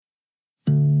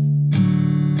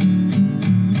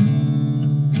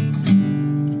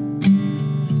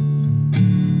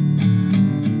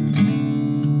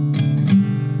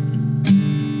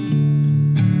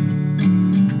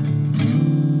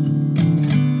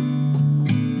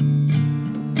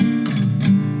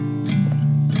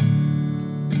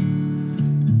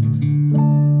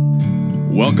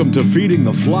Welcome to Feeding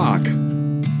the Flock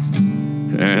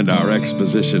and our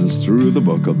expositions through the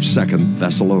book of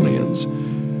 2Thessalonians.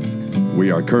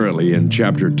 We are currently in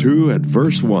chapter 2 at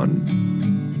verse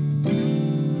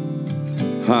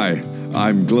 1. Hi,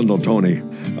 I'm Glendale Tony.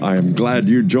 I am glad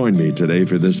you joined me today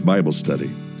for this Bible study.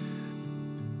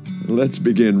 Let's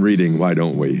begin reading, why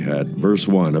don't we, at verse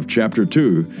 1 of chapter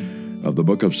 2 of the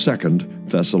book of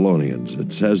 2Thessalonians.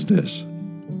 It says this: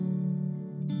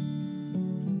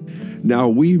 Now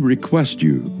we request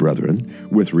you, brethren,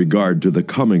 with regard to the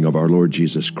coming of our Lord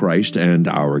Jesus Christ and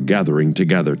our gathering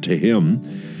together to him,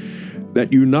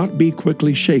 that you not be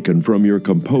quickly shaken from your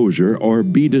composure, or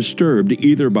be disturbed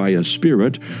either by a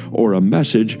spirit, or a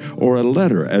message, or a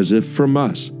letter as if from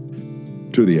us,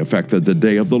 to the effect that the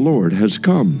day of the Lord has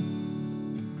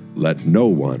come. Let no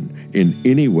one in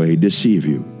any way deceive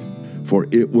you, for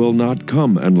it will not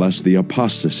come unless the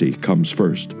apostasy comes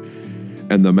first,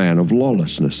 and the man of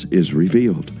lawlessness is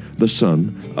revealed, the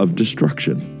son of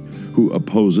destruction, who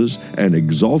opposes and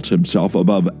exalts himself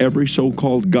above every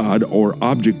so-called God or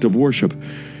object of worship,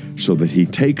 so that he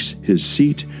takes his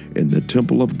seat in the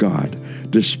temple of God,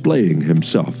 displaying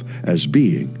himself as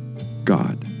being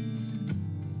God.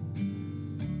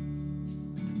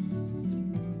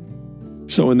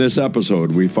 So in this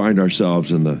episode, we find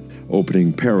ourselves in the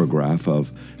opening paragraph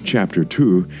of chapter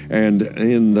 2, and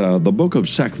in the book of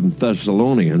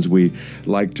 2Thessalonians, we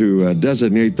like to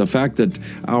designate the fact that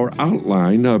our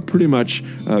outline pretty much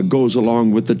goes along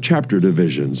with the chapter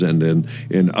divisions, and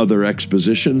in other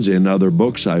expositions, in other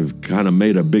books, I've kind of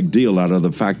made a big deal out of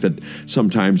the fact that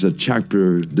sometimes the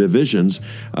chapter divisions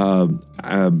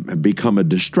become a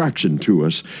distraction to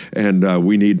us, and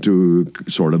we need to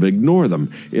sort of ignore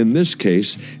them. In this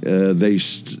case, they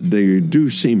do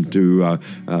seem to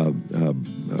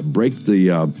break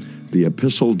the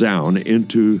epistle down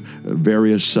into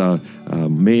various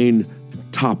main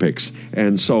topics,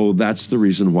 and so that's the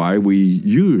reason why we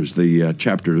use the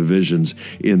chapter divisions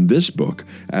in this book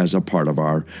as a part of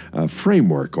our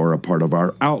framework, or a part of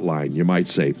our outline, you might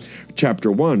say.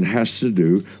 Chapter 1 has to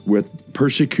do with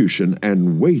persecution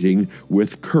and waiting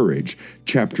with courage.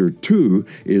 Chapter 2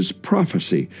 is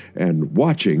prophecy and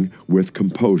watching with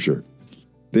composure.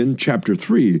 Then chapter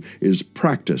 3 is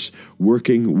practice,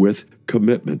 working with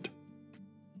commitment.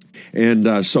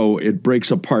 And so it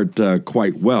breaks apart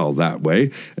quite well that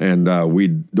way, and we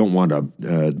don't want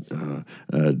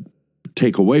to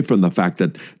take away from the fact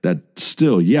that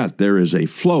still yet there is a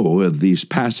flow of these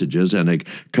passages and a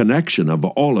connection of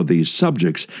all of these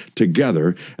subjects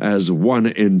together as one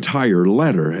entire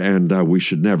letter, and we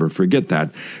should never forget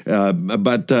that.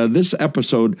 But this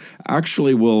episode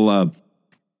actually will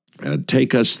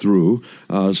take us through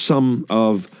some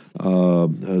of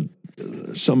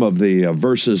the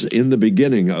verses in the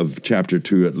beginning of chapter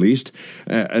 2, at least,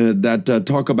 that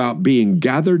talk about being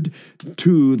gathered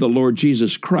to the Lord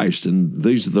Jesus Christ. And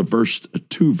these are the first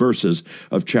 2 verses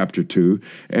of chapter 2.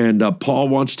 And Paul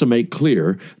wants to make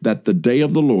clear that the day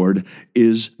of the Lord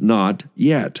is not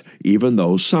yet, even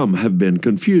though some have been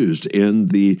confused in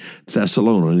the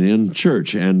Thessalonian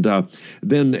church. And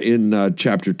then in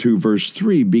chapter 2, verse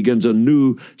 3, begins a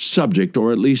new subject,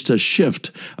 or at least a shift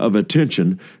of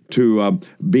attention to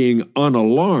being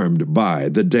unalarmed by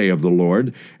the day of the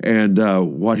Lord. And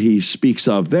what he speaks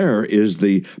of there is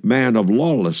the man of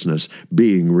lawlessness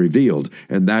being revealed.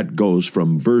 And that goes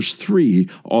from verse 3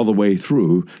 all the way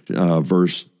through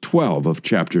verse 12 of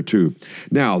chapter 2.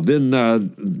 Now,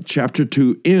 then chapter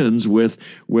 2 ends with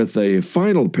a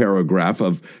final paragraph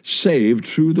of saved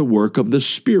through the work of the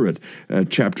Spirit,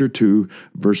 chapter 2,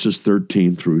 verses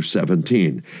 13 through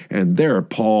 17. And there,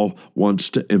 Paul wants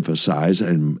to emphasize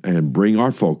and bring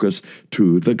our focus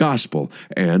to the gospel,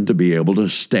 and to be able to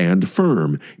stand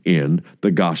firm in the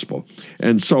gospel.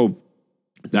 And so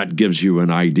that gives you an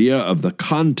idea of the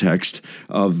context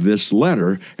of this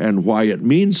letter and why it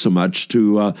means so much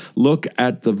to look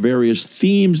at the various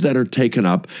themes that are taken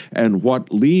up and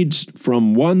what leads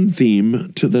from one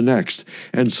theme to the next.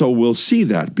 And so we'll see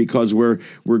that, because we're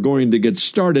going to get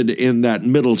started in that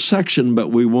middle section,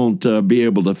 but we won't be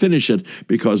able to finish it,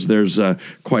 because there's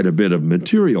quite a bit of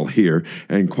material here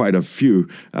and quite a few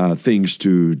things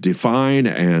to define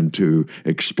and to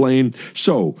explain.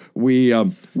 So we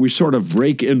sort of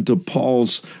break into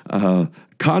Paul's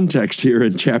context here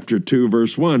in chapter 2,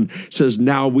 verse 1, says,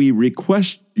 Now we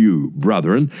request you,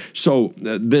 brethren. So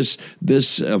this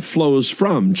flows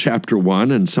from chapter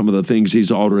 1 and some of the things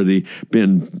he's already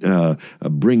been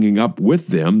bringing up with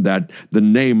them, that the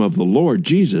name of the Lord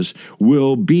Jesus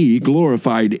will be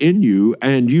glorified in you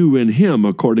and you in him,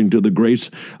 according to the grace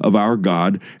of our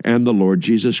God and the Lord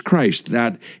Jesus Christ.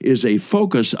 That is a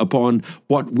focus upon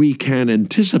what we can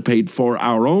anticipate for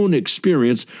our own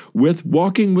experience with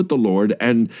walking with the Lord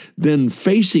and then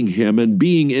facing him and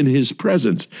being in his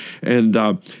presence. And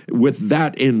with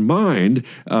that in mind,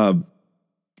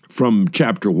 from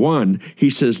chapter 1, he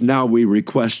says, now we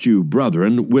request you,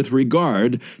 brethren, with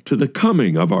regard to the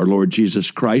coming of our Lord Jesus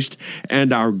Christ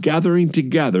and our gathering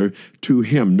together to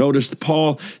him. Notice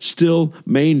Paul still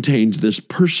maintains this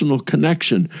personal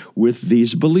connection with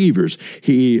these believers.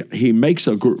 He makes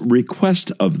a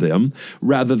request of them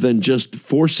rather than just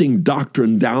forcing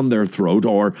doctrine down their throat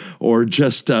or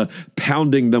just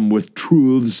pounding them with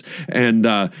truths and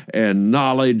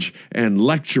knowledge and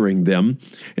lecturing them.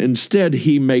 Instead,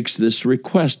 he makes this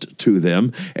request to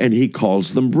them, and he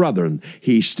calls them brethren.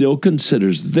 He still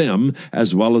considers them,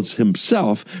 as well as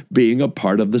himself, being a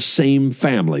part of the same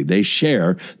family. They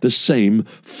share the same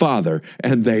Father,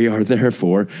 and they are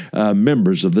therefore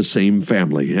members of the same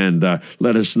family. And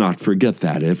let us not forget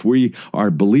that. If we are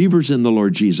believers in the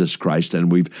Lord Jesus Christ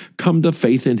and we've come to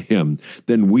faith in him,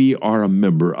 then we are a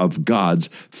member of God's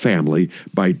family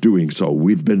by doing so.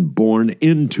 We've been born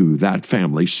into that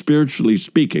family, spiritually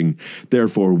speaking.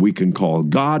 Therefore, we can call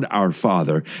God our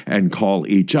Father and call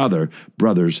each other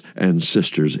brothers and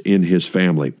sisters in his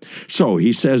family. So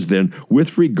he says then,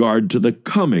 with regard to the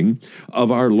coming of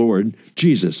our Lord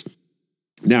Jesus.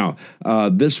 Now,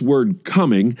 this word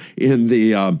 "coming" in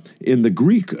the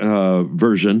Greek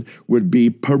version would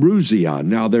be parousia.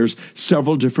 Now, there's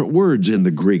several different words in the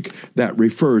Greek that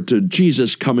refer to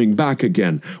Jesus coming back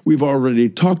again. We've already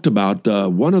talked about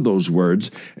one of those words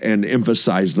and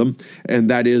emphasized them, and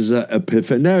that is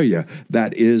epiphaneia.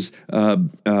 That is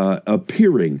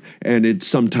appearing, and it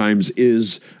sometimes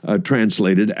is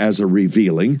translated as a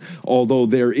revealing, although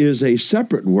there is a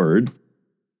separate word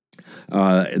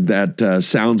that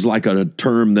sounds like a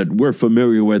term that we're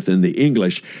familiar with in the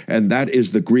English, and that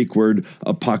is the Greek word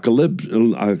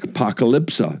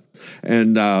apocalypsa.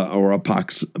 And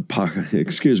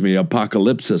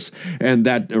apocalypsis, and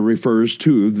that refers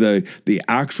to the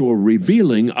actual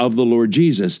revealing of the Lord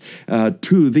Jesus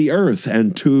to the earth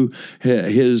and to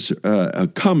his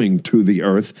coming to the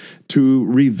earth to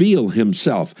reveal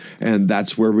himself, and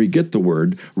that's where we get the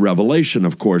word revelation,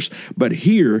 of course. But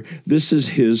here, this is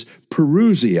his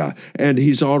parousia, and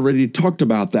he's already talked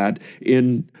about that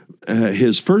in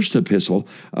his first epistle,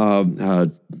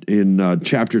 in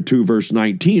chapter 2, verse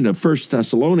 19 of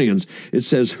 2Thessalonians. It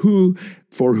says,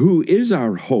 For who is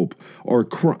our hope, or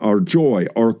joy,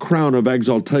 or crown of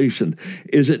exaltation?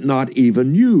 Is it not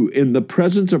even you in the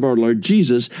presence of our Lord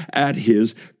Jesus at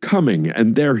his coming?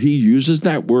 And there he uses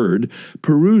that word,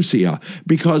 parousia,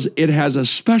 because it has a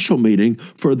special meaning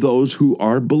for those who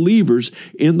are believers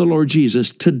in the Lord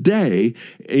Jesus today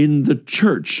in the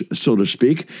church, so to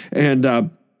speak.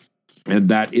 And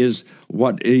that is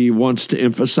what he wants to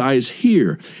emphasize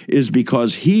here, is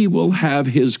because he will have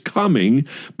his coming,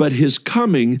 but his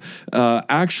coming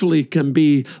actually can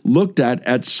be looked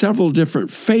at several different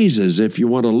phases, if you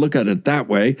want to look at it that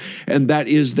way. And that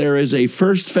is, there is a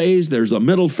first phase, there's a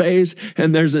middle phase,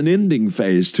 and there's an ending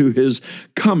phase to his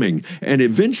coming. And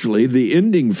eventually, the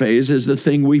ending phase is the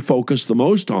thing we focus the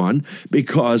most on,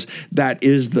 because that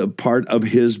is the part of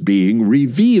his being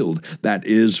revealed. That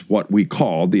is what we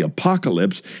call the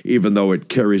apocalypse, even though it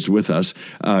carries with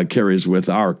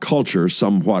our culture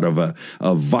somewhat of a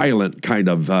violent kind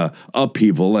of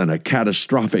upheaval and a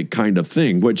catastrophic kind of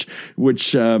thing, which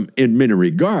in many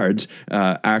regards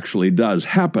actually does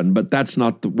happen. But that's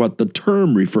not what the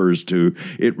term refers to.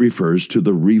 It refers to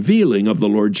the revealing of the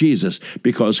Lord Jesus,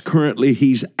 because currently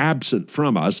he's absent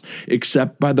from us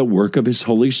except by the work of his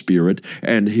Holy Spirit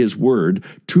and his word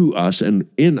to us and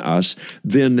in us.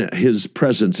 Then his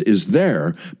presence is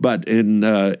there, but in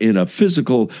a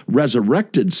physical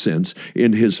resurrected sense,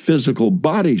 in his physical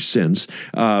body sense,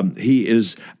 he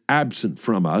is absent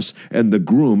from us, and the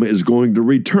groom is going to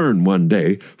return one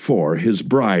day for his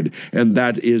bride. And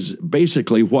that is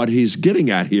basically what he's getting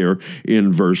at here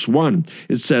in verse 1.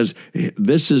 It says,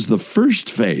 this is the first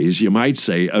phase, you might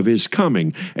say, of his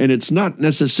coming, and it's not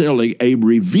necessarily a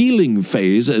revealing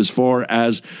phase as far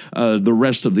as the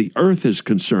rest of the earth is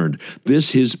concerned.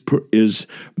 This is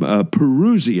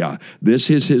parousia. This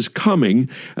is his coming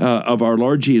of our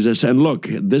Lord Jesus. And look,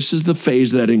 this is the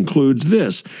phase that includes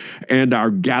this, and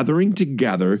our gathering gathering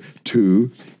together to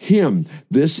him.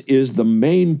 This is the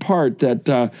main part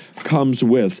that comes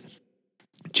with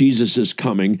Jesus is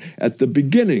coming at the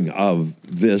beginning of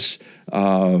this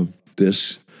part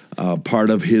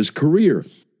of his career,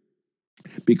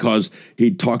 because he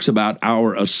talks about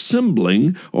our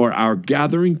assembling or our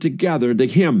gathering together to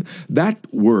him. That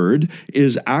word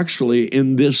is actually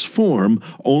in this form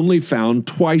only found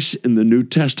twice in the New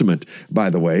Testament, by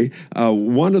the way.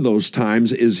 One of those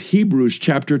times is Hebrews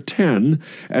chapter 10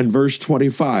 and verse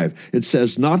 25. It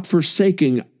says, "Not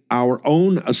forsaking our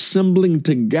own assembling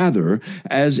together,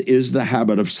 as is the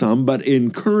habit of some, but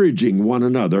encouraging one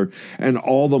another, and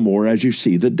all the more as you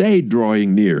see the day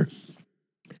drawing near."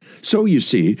 So you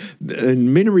see,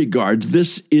 in many regards,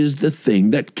 this is the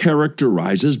thing that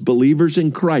characterizes believers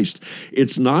in Christ.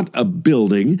 It's not a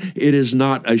building, it is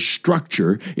not a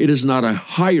structure, it is not a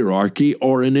hierarchy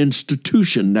or an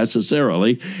institution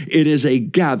necessarily. It is a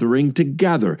gathering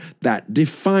together that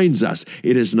defines us.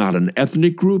 It is not an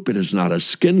ethnic group, it is not a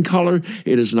skin color,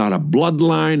 it is not a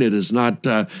bloodline, it is not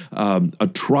a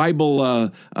tribal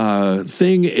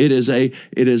thing. It is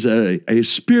a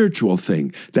spiritual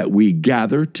thing that we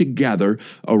gather together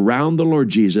around the Lord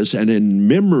Jesus and in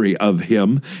memory of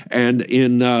him and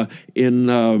in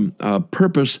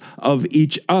purpose of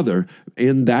each other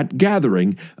in that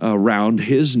gathering around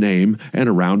his name and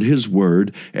around his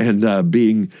word, and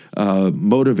being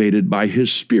motivated by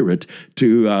his Spirit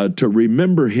to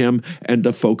remember him and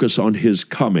to focus on his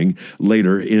coming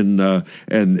later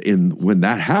and when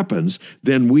that happens,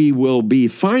 then we will be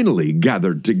finally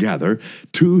gathered together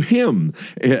to him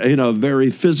in a very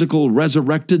physical,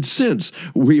 resurrected sense.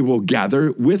 We will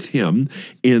gather with him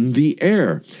in the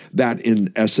air. That,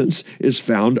 in essence, is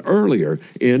found earlier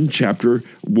in chapter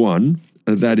 1.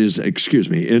 That is,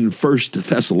 in 1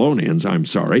 Thessalonians,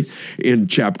 in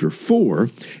chapter 4,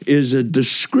 is a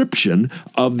description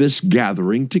of this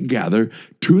gathering together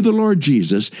to the Lord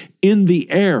Jesus in the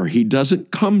air. He doesn't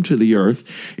come to the earth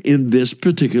in this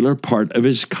particular part of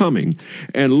his coming.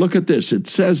 And look at this. It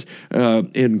says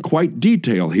in quite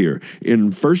detail here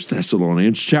in 1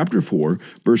 Thessalonians chapter 4,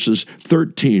 verses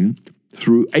 13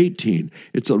 through 18.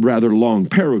 It's a rather long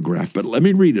paragraph, but let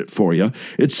me read it for you.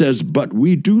 It says, "But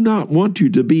we do not want you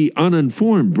to be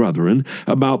uninformed, brethren,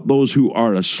 about those who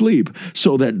are asleep,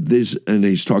 so that this," and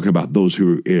he's talking about those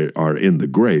who are in the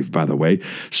grave, by the way,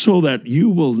 "so that you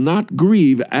will not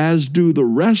grieve as do the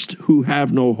rest who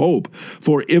have no hope.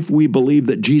 For if we believe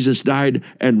that Jesus died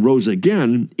and rose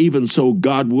again, even so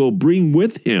God will bring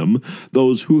with him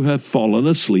those who have fallen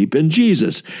asleep in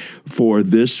Jesus. For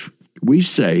this we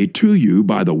say to you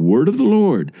by the word of the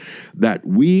Lord, that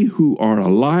we who are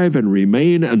alive and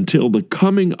remain until the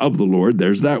coming of the Lord,"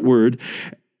 there's that word,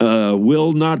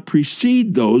 "will not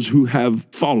precede those who have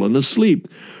fallen asleep.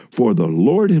 For the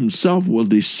Lord himself will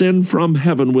descend from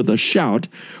heaven with a shout,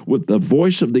 with the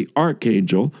voice of the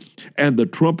archangel, and the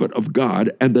trumpet of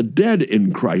God, and the dead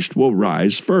in Christ will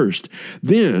rise first.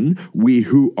 Then we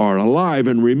who are alive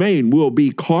and remain will be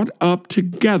caught up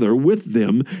together with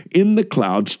them in the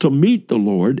clouds to meet the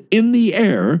Lord in the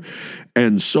air,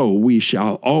 and so we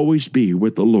shall always be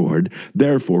with the Lord.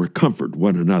 Therefore comfort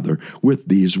one another with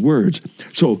these words."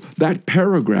 So that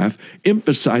paragraph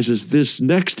emphasizes this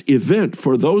next event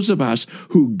for those of us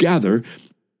who gather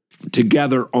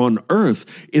together on earth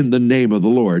in the name of the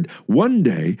Lord. One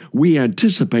day, we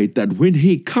anticipate that when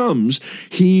he comes,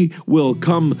 he will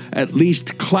come at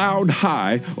least cloud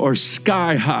high or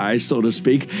sky high, so to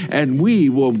speak, and we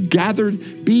will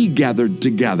be gathered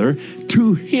together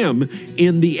to him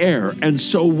in the air. And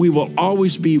so we will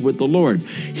always be with the Lord.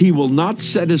 He will not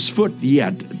set his foot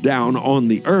yet down on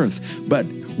the earth, but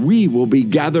we will be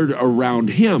gathered around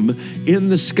him in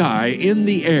the sky, in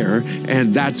the air,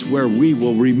 and that's where we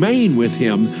will remain with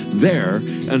him there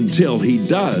until he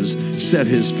does set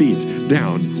his feet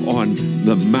down on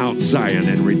the Mount Zion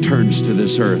and returns to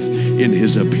this earth in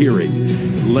his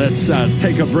appearing. Let's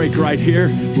take a break right here.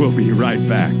 We'll be right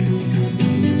back.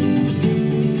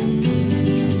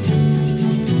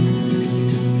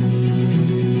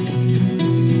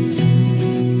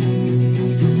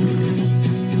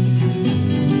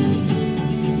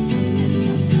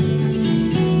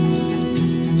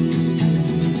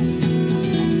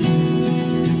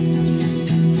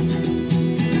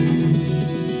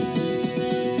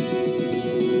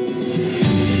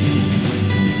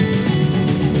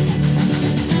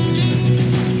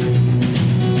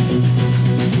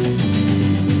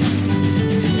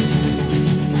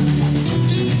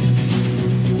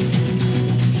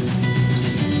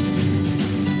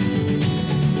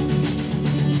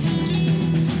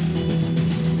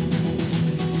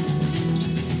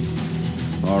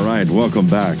 Welcome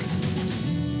back.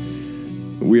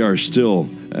 we are still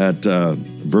at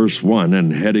verse 1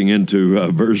 and heading into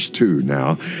verse 2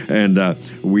 now. And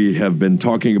we have been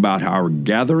talking about our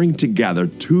gathering together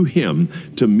to Him,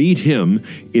 to meet Him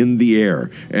in the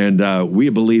air. And we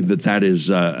believe that that is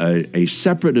a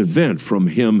separate event from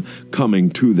Him coming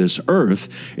to this earth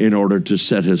in order to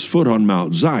set His foot on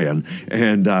Mount Zion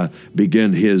and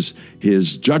begin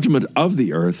His judgment of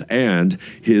the earth and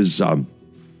His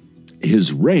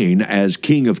reign as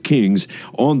King of Kings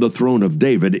on the throne of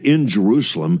David in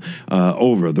Jerusalem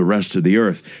over the rest of the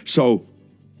earth. So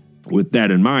with that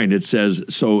in mind, it says,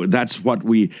 so that's what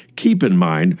we keep in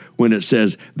mind when it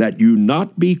says that you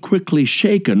not be quickly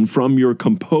shaken from your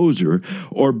composure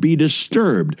or be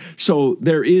disturbed. So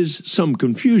there is some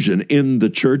confusion in the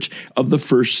church of the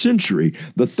first century.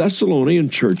 The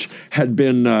Thessalonian church had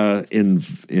been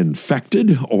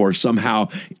infected or somehow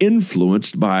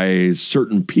influenced by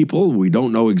certain people. We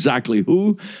don't know exactly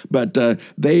who, but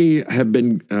they have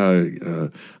been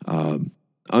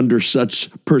under such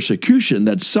persecution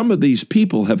that some of these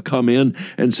people have come in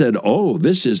and said, oh,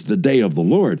 this is the day of the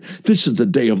Lord. This is the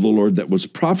day of the Lord that was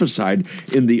prophesied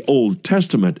in the Old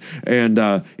Testament and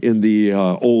in the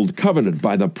Old Covenant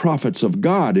by the prophets of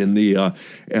God in the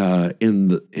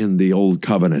Old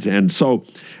Covenant. And so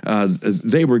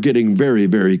they were getting very,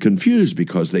 very confused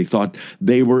because they thought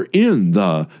they were in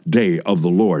the day of the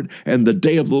Lord. And the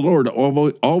day of the Lord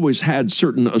always had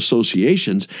certain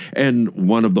associations, and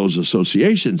one of those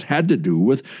associations had to do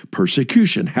with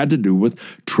persecution, had to do with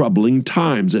troubling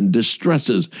times and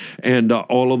distresses and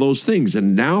all of those things.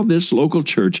 And now this local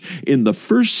church in the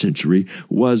first century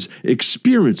was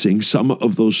experiencing some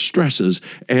of those stresses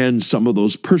and some of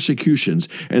those persecutions.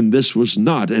 And this was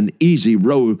not an easy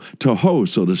row to hoe,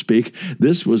 so to speak.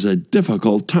 This was a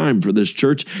difficult time for this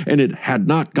church, and it had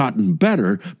not gotten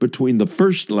better between the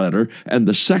first letter and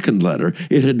the second letter.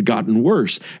 It had gotten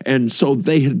worse. And so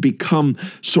they had become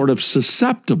sort of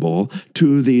susceptible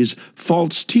to these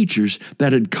false teachers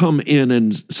that had come in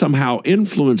and somehow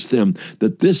influenced them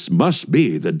that this must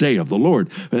be the day of the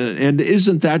Lord. And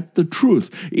isn't that the truth?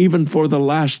 Even for the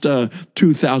last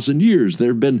 2,000 years,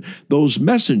 there have been those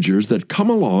messengers that come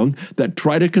along that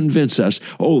try to convince us,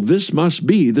 oh, this must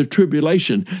be the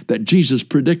tribulation that Jesus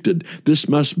predicted. This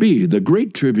must be the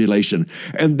great tribulation.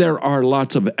 And there are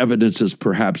lots of evidences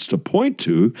perhaps to point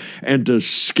to and to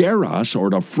scare us or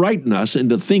to frighten us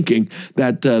into thinking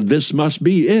that this must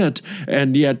be it,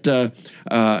 and yet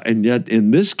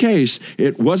in this case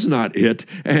it was not it.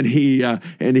 And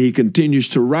he continues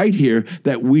to write here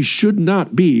that we should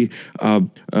not be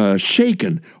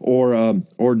shaken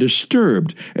or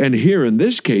disturbed. And here in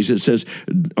this case it says,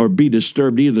 or be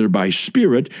disturbed either by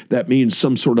spirit. That means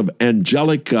some sort of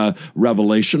angelic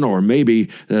revelation, or maybe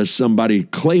somebody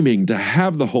claiming to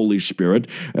have the Holy Spirit,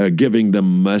 giving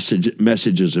them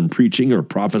messages and preaching or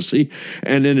prophecy.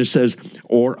 And then it says,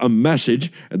 or a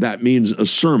message. That means a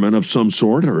sermon of some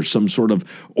sort or some sort of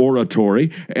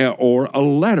oratory, or a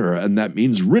letter, and that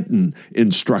means written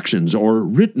instructions or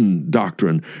written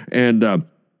doctrine. And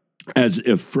as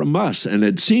if from us. And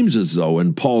it seems as though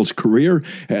in Paul's career,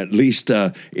 at least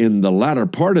in the latter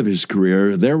part of his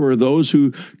career, there were those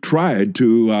who tried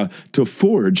to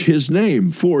forge his name,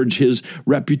 forge his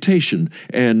reputation,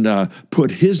 and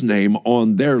put his name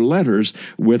on their letters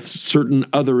with certain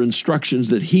other instructions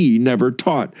that he never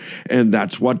taught. And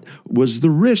that's what was the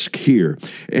risk here.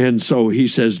 And so he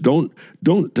says, don't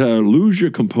lose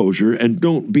your composure and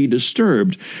don't be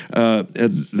disturbed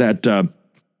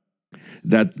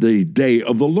that the day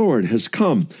of the Lord has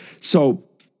come. So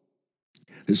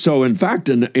in fact,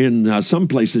 in some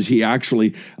places, he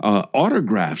actually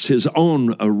autographs his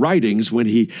own writings when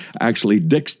he actually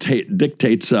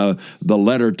dictates the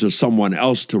letter to someone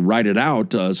else to write it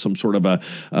out, some sort of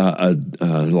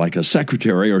like a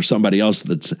secretary or somebody else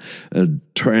that's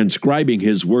transcribing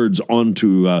his words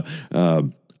onto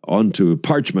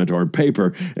parchment or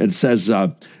paper. It says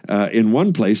in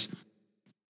one place,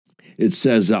 it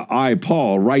says, I,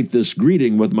 Paul, write this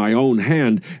greeting with my own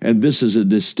hand, and this is a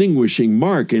distinguishing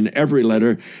mark in every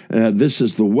letter. This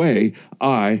is the way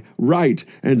I write.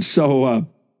 And so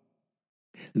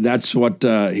that's what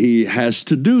he has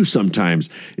to do sometimes,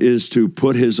 is to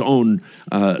put his own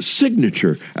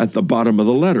signature at the bottom of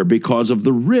the letter because of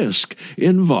the risk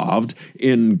involved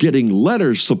in getting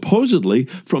letters supposedly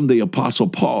from the Apostle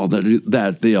Paul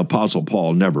that the Apostle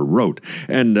Paul never wrote.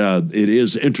 And it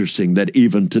is interesting that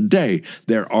even today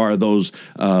there are those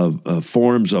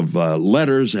forms of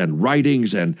letters and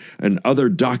writings and other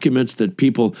documents that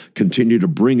people continue to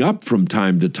bring up from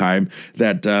time to time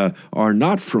that are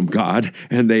not from God,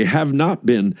 and and they have not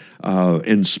been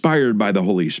inspired by the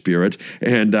Holy Spirit,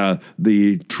 and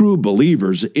the true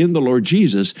believers in the Lord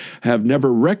Jesus have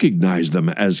never recognized them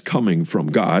as coming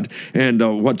from God.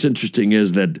 And what's interesting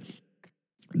is that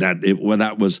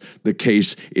that was the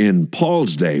case in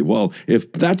Paul's day. Well, if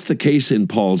that's the case in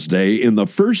Paul's day, in the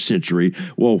first century,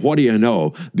 well, what do you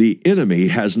know? The enemy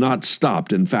has not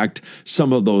stopped. In fact,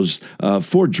 some of those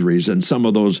forgeries and some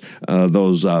of those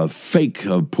fake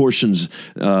portions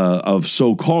of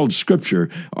so-called Scripture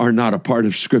are not a part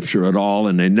of Scripture at all,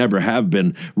 and they never have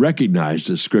been recognized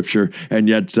as Scripture. And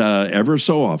yet, ever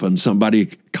so often, somebody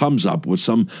comes up with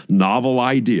some novel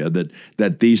idea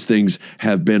that these things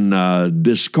have been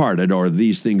discarded, or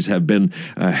these things have been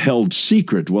held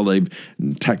secret. Well, they've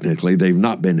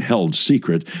not been held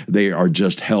secret. They are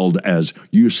just held as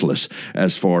useless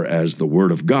as far as the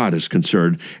Word of God is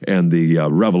concerned and the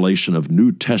revelation of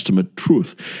New Testament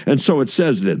truth. And so it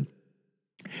says that,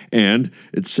 and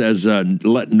it says,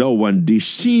 let no one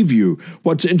deceive you.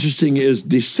 What's interesting is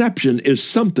deception is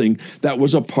something that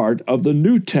was a part of the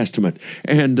New Testament.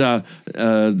 And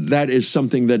that is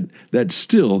something that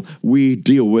still we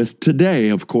deal with today,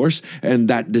 of course. And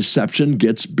that deception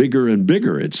gets bigger and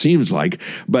bigger, it seems like.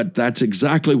 But that's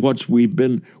exactly what we've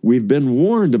been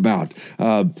warned about.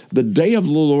 The day of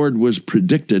the Lord was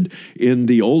predicted in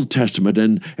the Old Testament,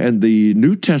 and the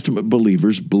New Testament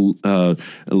believers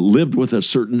lived with a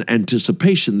certain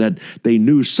anticipation that they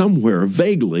knew somewhere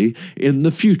vaguely in the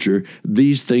future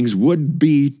these things would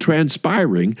be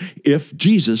transpiring. If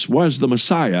Jesus was the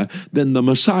Messiah, then the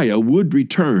Messiah would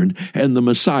return and the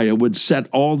Messiah would set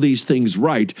all these things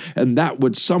right, and that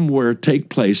would somewhere take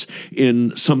place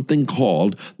in something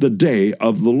called the day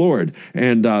of the Lord.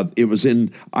 And it was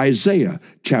in Isaiah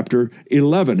chapter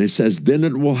 11. It says, then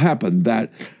it will happen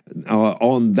that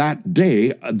on that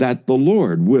day that the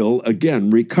Lord will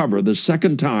again recover the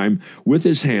second time with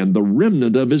his hand the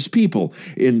remnant of his people.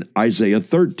 In Isaiah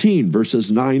 13,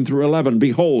 verses 9 through 11,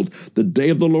 behold, the day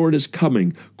of the Lord is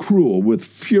coming, cruel with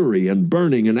fury and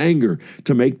burning and anger,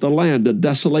 to make the land a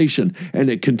desolation. And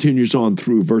it continues on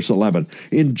through verse 11.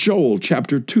 In Joel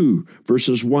chapter 2,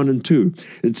 verses 1 and 2,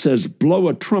 it says, blow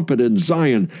a trumpet in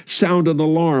Zion, sound an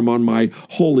alarm on my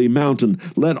holy mountain.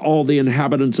 Let all the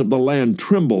inhabitants of the land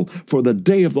tremble, for the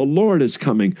day of the Lord is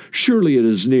coming. Surely it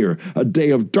is near, a day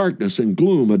of darkness and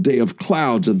gloom, a day of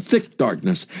clouds and thick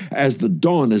darkness. As the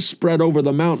dawn is spread over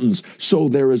the mountains, so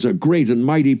there is a great and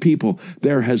mighty people.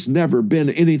 There has never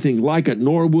been anything like it,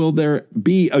 nor will there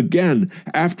be again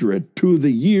after it, to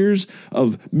the years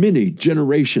of many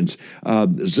generations.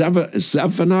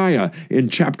 Zephaniah in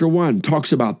chapter 1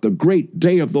 talks about the great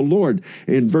day of the Lord.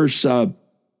 In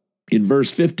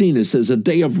verse 15, it says, a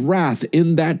day of wrath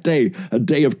in that day, a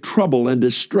day of trouble and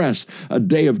distress, a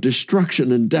day of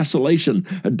destruction and desolation,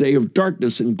 a day of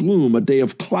darkness and gloom, a day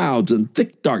of clouds and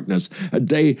thick darkness, a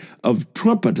day of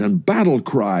trumpet and battle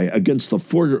cry against the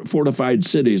fortified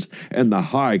cities and the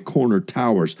high corner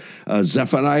towers.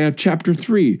 Zephaniah chapter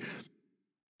 3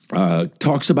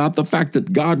 talks about the fact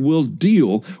that God will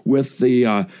deal with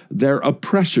their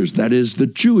oppressors, that is, the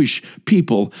Jewish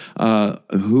people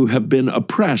who have been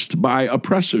oppressed by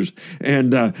oppressors.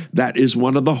 And that is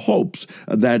one of the hopes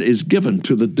that is given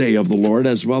to the day of the Lord,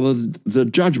 as well as the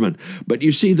judgment. But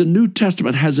you see, the New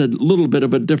Testament has a little bit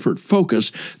of a different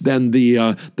focus than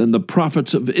the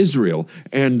prophets of Israel.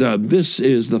 And this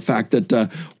is the fact that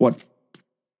what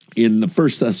in the 1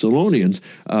 Thessalonians,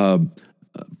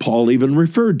 Paul even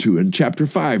referred to in chapter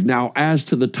 5. Now, as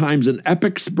to the times and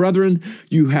epochs, brethren,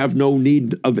 you have no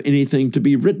need of anything to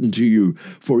be written to you,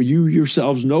 for you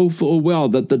yourselves know full well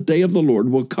that the day of the Lord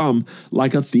will come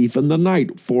like a thief in the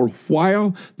night. For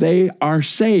while they are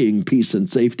saying peace and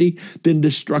safety, then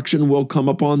destruction will come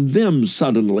upon them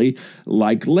suddenly,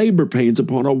 like labor pains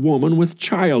upon a woman with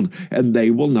child, and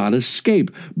they will not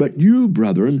escape. But you,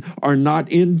 brethren, are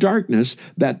not in darkness,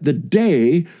 that the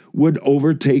day would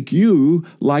overtake you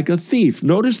like a thief.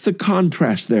 Notice the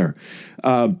contrast there.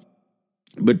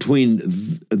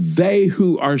 Between they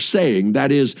who are saying,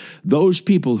 that is, those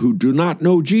people who do not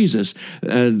know Jesus,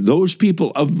 those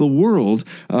people of the world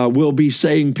will be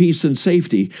saying peace and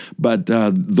safety, but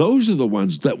those are the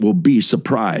ones that will be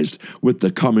surprised with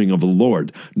the coming of the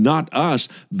Lord, not us.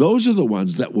 Those are the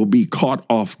ones that will be caught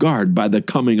off guard by the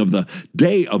coming of the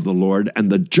day of the Lord and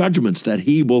the judgments that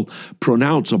he will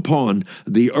pronounce upon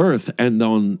the earth and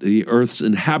on the earth's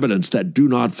inhabitants that do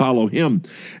not follow him.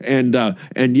 And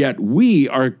yet we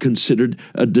are considered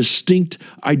a distinct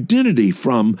identity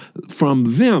from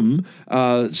them,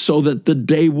 so that the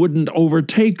day wouldn't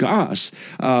overtake us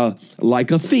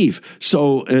like a thief.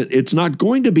 So it's not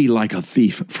going to be like a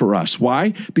thief for us.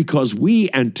 Why? Because we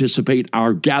anticipate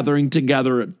our gathering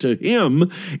together to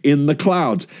him in the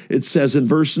clouds. It says in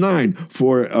verse 9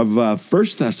 of 1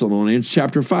 Thessalonians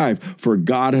chapter 5, for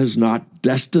God has not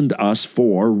destined us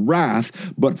for wrath,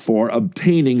 but for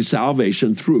obtaining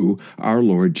salvation through our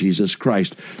Lord Jesus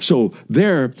Christ. So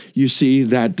there you see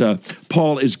that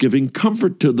Paul is giving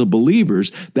comfort to the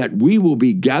believers that we will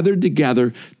be gathered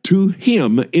together to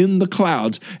him in the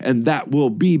clouds, and that will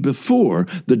be before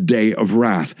the day of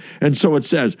wrath. And so it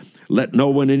says, let no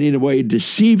one in any way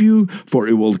deceive you, for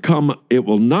it will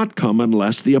not come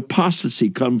unless the apostasy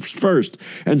comes first.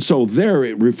 And so there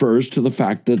it refers to the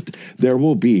fact that there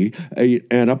will be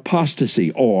an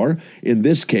apostasy, or in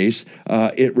this case,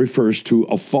 it refers to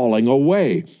a falling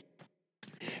away.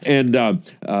 And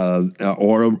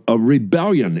or a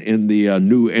rebellion in the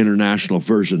New International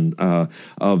Version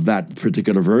of that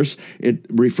particular verse. It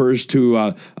refers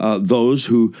to those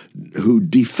who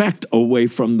defect away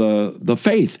from the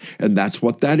faith, and that's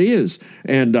what that is.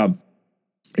 And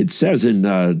it says in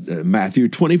Matthew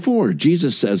 24,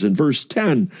 Jesus says in verse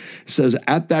 10, says,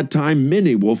 at that time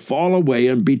many will fall away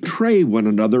and betray one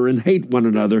another and hate one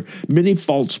another. Many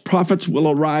false prophets will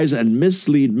arise and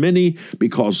mislead many,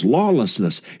 because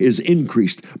lawlessness is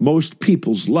increased. Most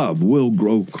people's love will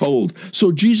grow cold.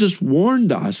 So Jesus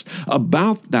warned us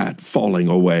about that falling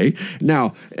away.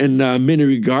 Now, in many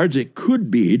regards, it could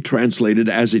be translated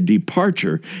as a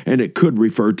departure, and it could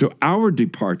refer to our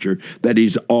departure that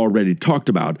he's already talked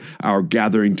about, our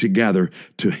gathering together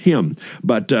to him.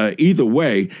 But either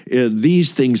way,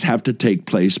 these things have to take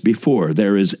place before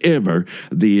there is ever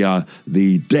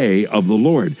the day of the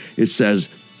Lord. It says,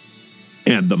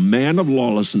 and the man of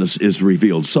lawlessness is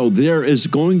revealed. So there is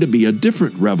going to be a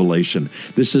different revelation.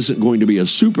 This isn't going to be a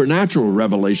supernatural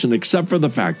revelation, except for the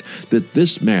fact that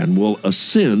this man will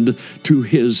ascend to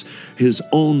his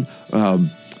own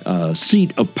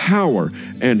seat of power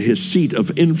and his seat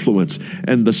of influence.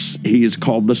 And he is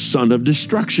called the son of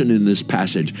destruction in this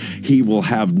passage. He will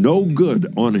have no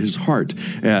good on his heart.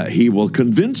 He will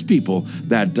convince people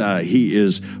that he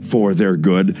is for their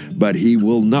good, but he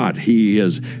will not. He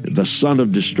is the son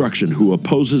of destruction who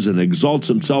opposes and exalts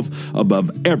himself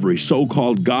above every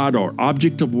so-called God or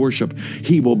object of worship.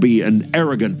 He will be an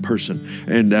arrogant person.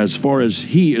 And as far as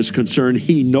he is concerned,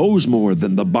 he knows more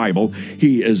than the Bible.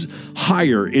 He is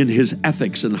higher in his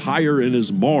ethics and higher in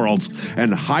his morals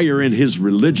and higher in his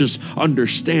religious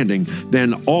understanding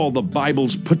than all the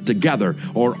Bibles put together,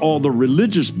 or all the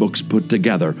religious books put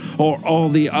together, or all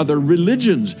the other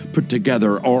religions put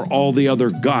together, or all the other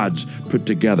gods put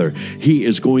together. He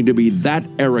is going to be that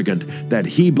arrogant that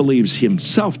he believes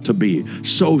himself to be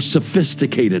so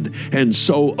sophisticated and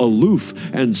so aloof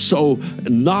and so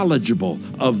knowledgeable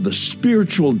of the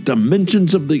spiritual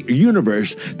dimensions of the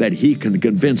universe that he can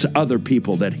convince other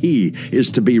people that he is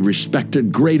to be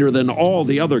respected greater than all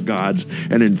the other gods.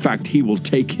 And in fact, he will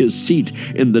take his seat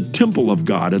in the temple of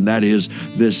God, and that is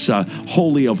this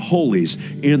Holy of Holies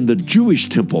in the Jewish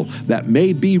temple that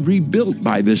may be rebuilt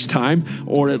by this time,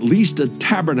 or at least a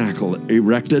tabernacle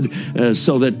erected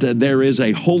so that there is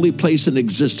a holy place in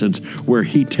existence where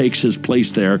he takes his place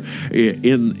there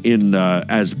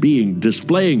as being,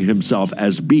 displaying himself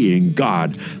as being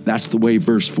God. That's the way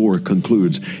verse 4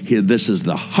 concludes. This is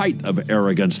the height of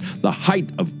arrogance, the height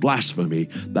of blasphemy,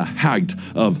 the height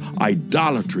of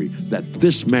idolatry, that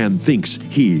this man thinks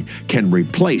he can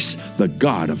replace the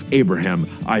God of Abraham,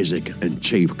 Isaac, and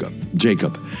Jacob.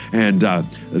 And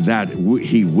that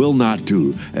he will not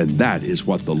do. And that is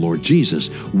what the Lord Jesus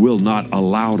will not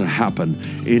allow to happen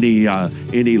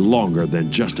any longer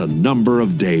than just a number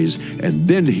of days. And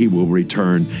then he will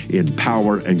return in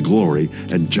power and glory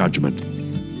and judgment.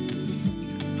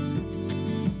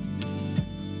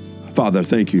 Father,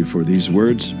 thank you for these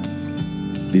words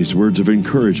of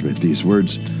encouragement, these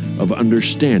words of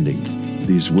understanding,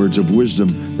 these words of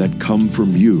wisdom that come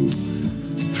from you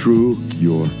through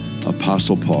your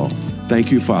Apostle Paul.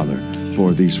 Thank you, Father,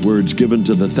 for these words given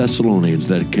to the Thessalonians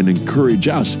that can encourage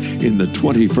us in the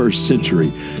 21st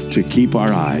century to keep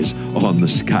our eyes on the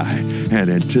sky and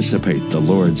anticipate the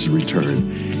Lord's return.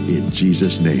 In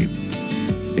Jesus' name,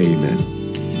 amen.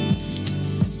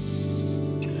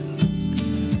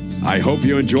 I hope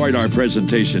you enjoyed our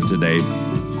presentation today.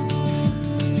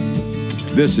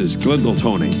 This is Glendale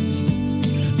Tony.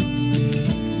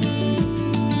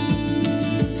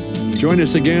 Join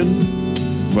us again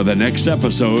for the next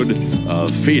episode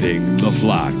of Feeding the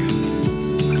Flock.